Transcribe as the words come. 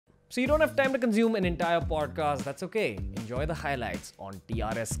So you don't have time to consume an entire podcast, that's okay. Enjoy the highlights on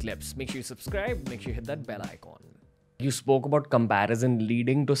TRS Clips. Make sure you subscribe, make sure you hit that bell icon. You spoke about comparison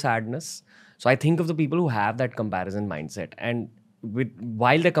leading to sadness. So I think of the people who have that comparison mindset, and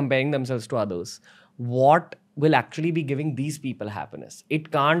while they're comparing themselves to others, what will actually be giving these people happiness? It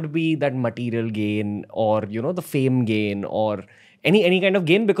can't be that material gain or, the fame gain or any kind of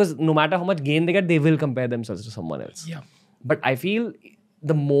gain, because no matter how much gain they get, they will compare themselves to someone else. Yeah. But I feel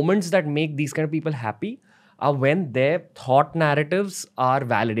the moments that make these kind of people happy are when their thought narratives are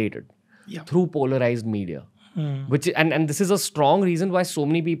validated through polarized media. Which and this is a strong reason why so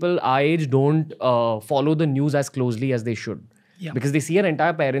many people our age don't follow the news as closely as they should. Because they see an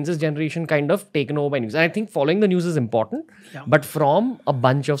entire parents' generation kind of taken over by news. And I think following the news is important, but from a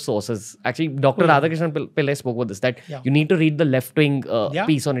bunch of sources. Actually, Dr. Radhakrishnan Pillai spoke about this, that you need to read the left-wing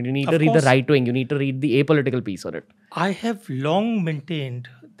piece on it. You need to read the right-wing. You need to read the apolitical piece on it. I have long maintained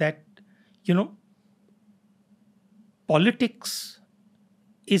that, politics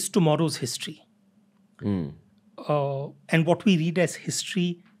is tomorrow's history. And what we read as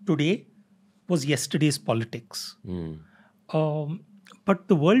history today was yesterday's politics. But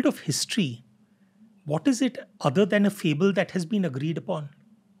the world of history, what is it other than a fable that has been agreed upon?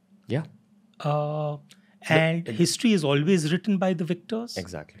 Yeah. And history is always written by the victors.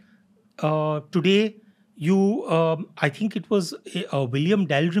 Exactly. Today, I think it was William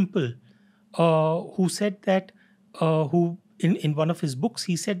Dalrymple who said that, in one of his books,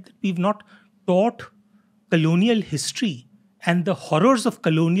 he said that we've not taught colonial history and the horrors of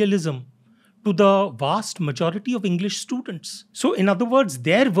colonialism to the vast majority of English students. So, in other words,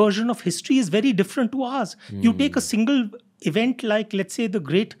 their version of history is very different to ours. You take a single event like, let's say, the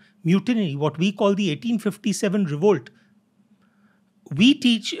Great Mutiny, what we call the 1857 revolt. We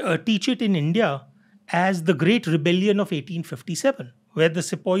teach it in India as the Great Rebellion of 1857, where the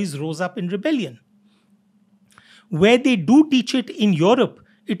sepoys rose up in rebellion. Where they do teach it in Europe,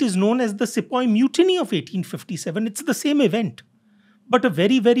 it is known as the Sepoy Mutiny of 1857. It's the same event, but a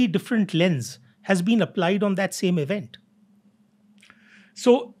very, very different lens has been applied on that same event.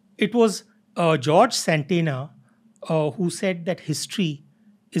 So it was George Santayana who said that history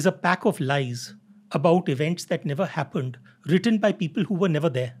is a pack of lies about events that never happened, written by people who were never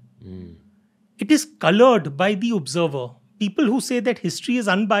there. It is colored by the observer. People who say that history is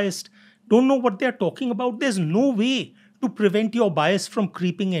unbiased don't know what they're talking about. There's no way to prevent your bias from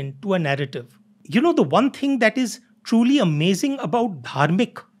creeping into a narrative. The one thing that is truly amazing about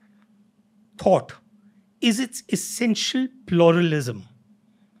dharmic thought is its essential pluralism.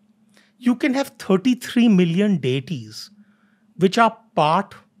 You can have 33 million deities which are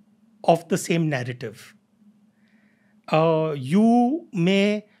part of the same narrative. You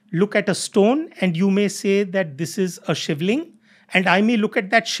may look at a stone and you may say that this is a shivling, and I may look at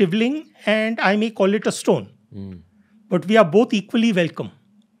that shivling and I may call it a stone. But we are both equally welcome.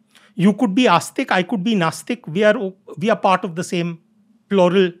 You could be Astik, I could be Nastik. We are part of the same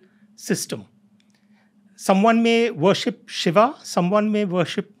plural system. Someone may worship Shiva, someone may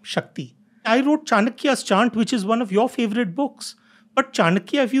worship Shakti. I wrote Chanakya's chant, which is one of your favorite books. But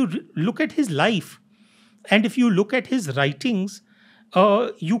Chanakya, if you look at his life and if you look at his writings,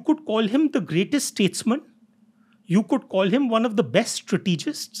 you could call him the greatest statesman. You could call him one of the best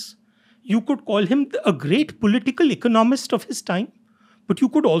strategists. You could call him a great political economist of his time. But you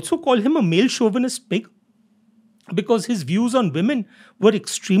could also call him a male chauvinist pig, because his views on women were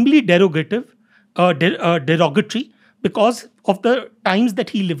extremely derogatory because of the times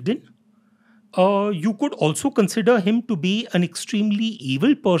that he lived in. You could also consider him to be an extremely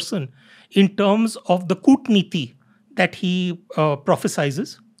evil person in terms of the Kutniti that he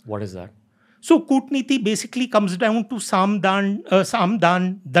prophesizes. What is that? So Kutniti basically comes down to Samdan,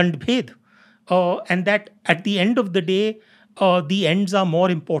 Dand, Bhed. And that at the end of the day, the ends are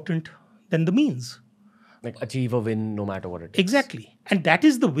more important than the means. Like achieve a win no matter what it is. Exactly. And that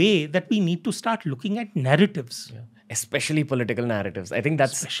is the way that we need to start looking at narratives. Yeah. Especially political narratives. I think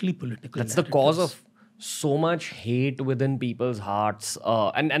that's the cause of so much hate within people's hearts.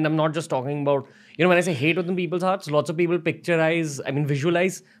 And I'm not just talking about, when I say hate within people's hearts, lots of people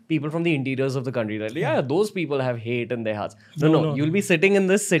visualize people from the interiors of the country. Like, those people have hate in their hearts. No. You'll be sitting in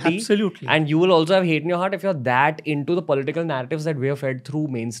this city. Absolutely. And you will also have hate in your heart if you're that into the political narratives that we are fed through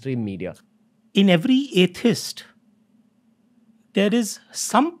mainstream media. In every atheist, there is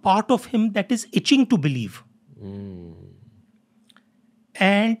some part of him that is itching to believe.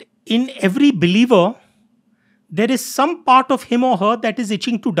 And in every believer, there is some part of him or her that is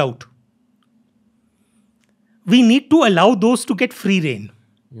itching to doubt. We need to allow those to get free rein.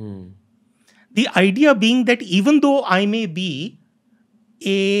 The idea being that even though I may be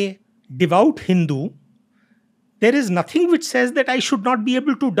a devout Hindu, there is nothing which says that I should not be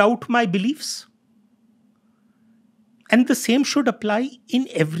able to doubt my beliefs. And the same should apply in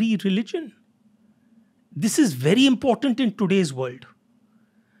every religion. This is very important in today's world.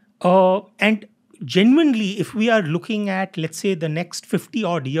 And genuinely, if we are looking at, let's say, the next 50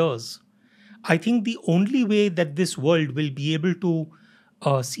 odd years, I think the only way that this world will be able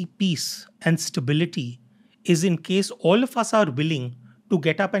to see peace and stability is in case all of us are willing to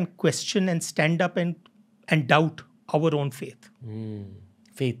get up and question and stand up and doubt our own faith.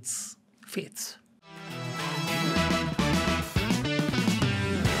 Faiths. Faiths.